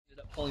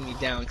pulling me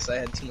down because I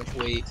had too much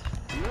weight.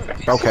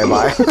 Okay,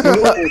 bye.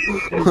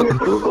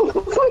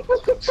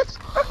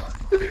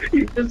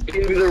 You just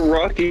gave me the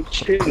rocky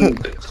chin.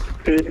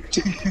 Dude,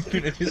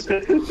 it just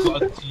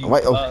fucked you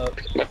Wait, oh. up.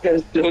 I'm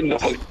still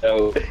knocked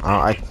out.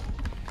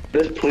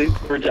 That's police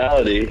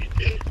brutality.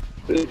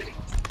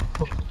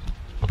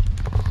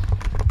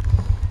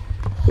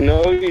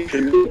 No, you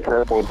should be a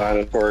purple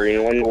dinosaur.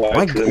 You want to watch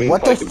Like,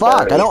 what the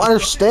fuck? I don't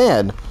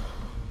understand.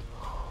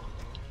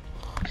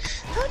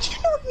 How'd you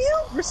knock me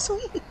out for so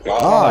long?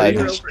 God. You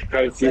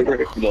were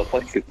the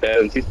fucking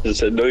fans. He just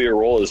said, know your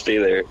role is stay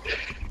there.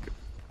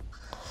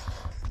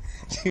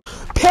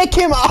 Pick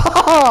him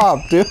up,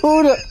 dude!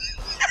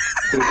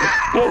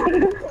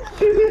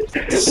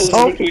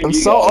 I'm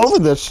so over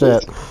this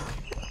shit.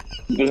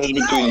 This is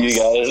between you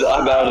guys.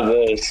 I'm out of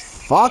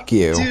this. Fuck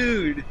you.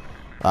 Dude,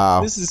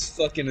 Oh. this is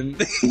fucking.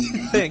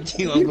 Thank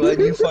you. I'm glad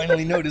you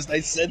finally noticed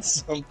I said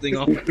something.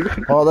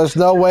 Well, there's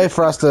no way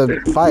for us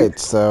to fight,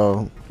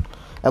 so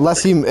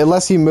unless he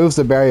moves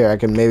the barrier, I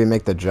can maybe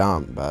make the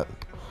jump. But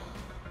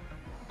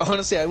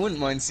honestly, I wouldn't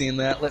mind seeing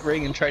that. Let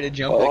Reagan try to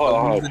jump.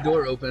 Like, move the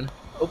door open.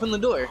 Open the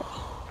door.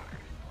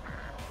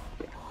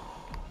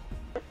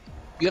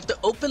 You have to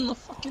open the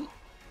fucking.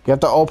 you have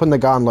to open the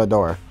gauntlet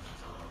door.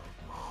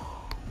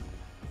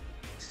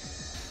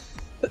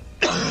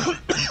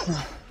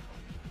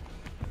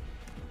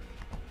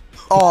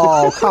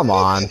 Oh, come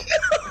on.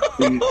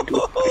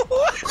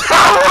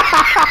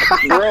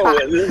 Bro,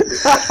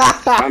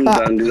 I'm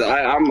done, dude.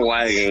 I'm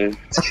lagging.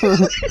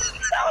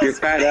 Your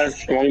fat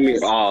ass swung me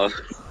off.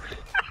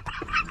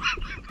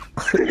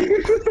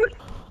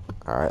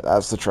 Alright,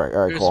 that's the trick.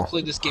 Alright, Just cool.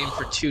 played this game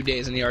for 2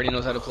 days and he already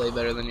knows how to play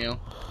better than you.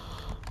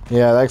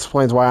 Yeah, that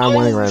explains why I'm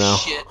winning right now.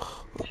 Shit.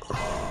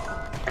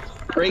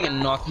 Reagan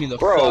knocked me the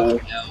Bro.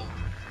 fuck out.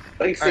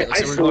 Like, Alright, I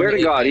so swear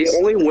to God, he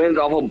only wins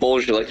off of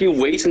bullshit. Like, he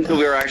waits until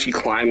we were actually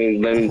climbing,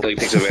 then like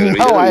takes advantage.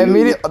 No,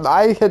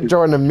 I hit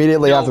Jordan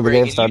immediately No, after the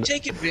Reagan, game started. You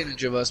take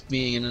advantage of us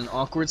being in an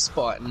awkward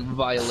spot and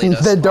violate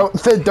us. Then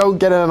don't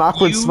get in an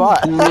awkward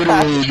spot.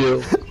 Literally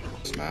do.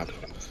 Map.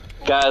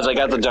 Guys, I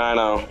got the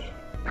dino.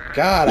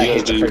 God, I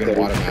hate the You guys freaking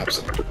do. water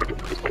maps.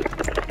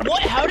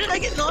 What? How did I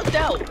get knocked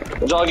out?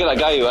 It's all good. I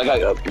got you.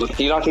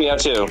 You knocked me out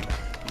too.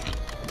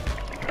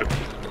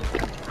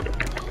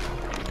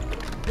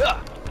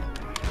 Ugh.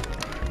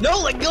 No,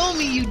 let go of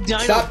me, you dino.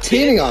 Stop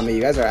teaming on me,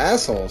 you guys are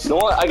assholes. You know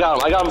what? I got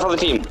him. I got him for the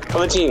team. For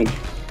the team.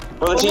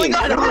 For the Oh my team.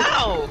 god,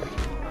 how?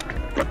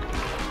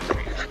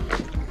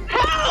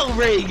 How,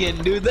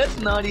 Reagan? Dude, that's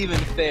not even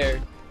fair.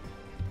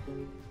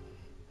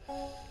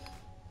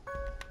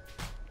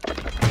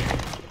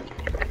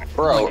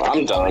 Bro,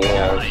 I'm done.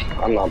 Yeah,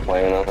 I'm not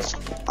playing this.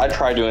 I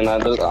tried doing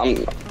that.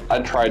 I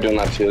tried doing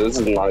that too. This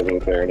is not even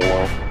fair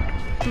anymore.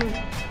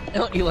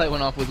 No, Eli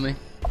went off with me.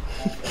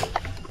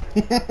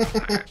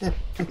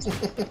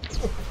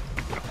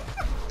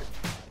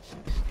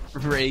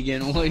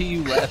 Reagan, what are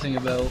you laughing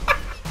about?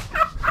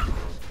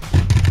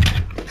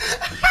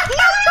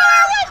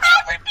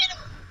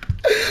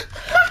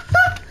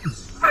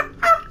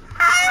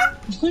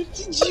 What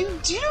did you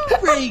do,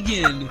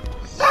 Reagan?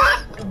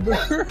 Bro,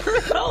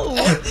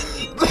 what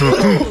did you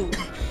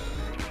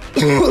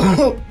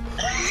do?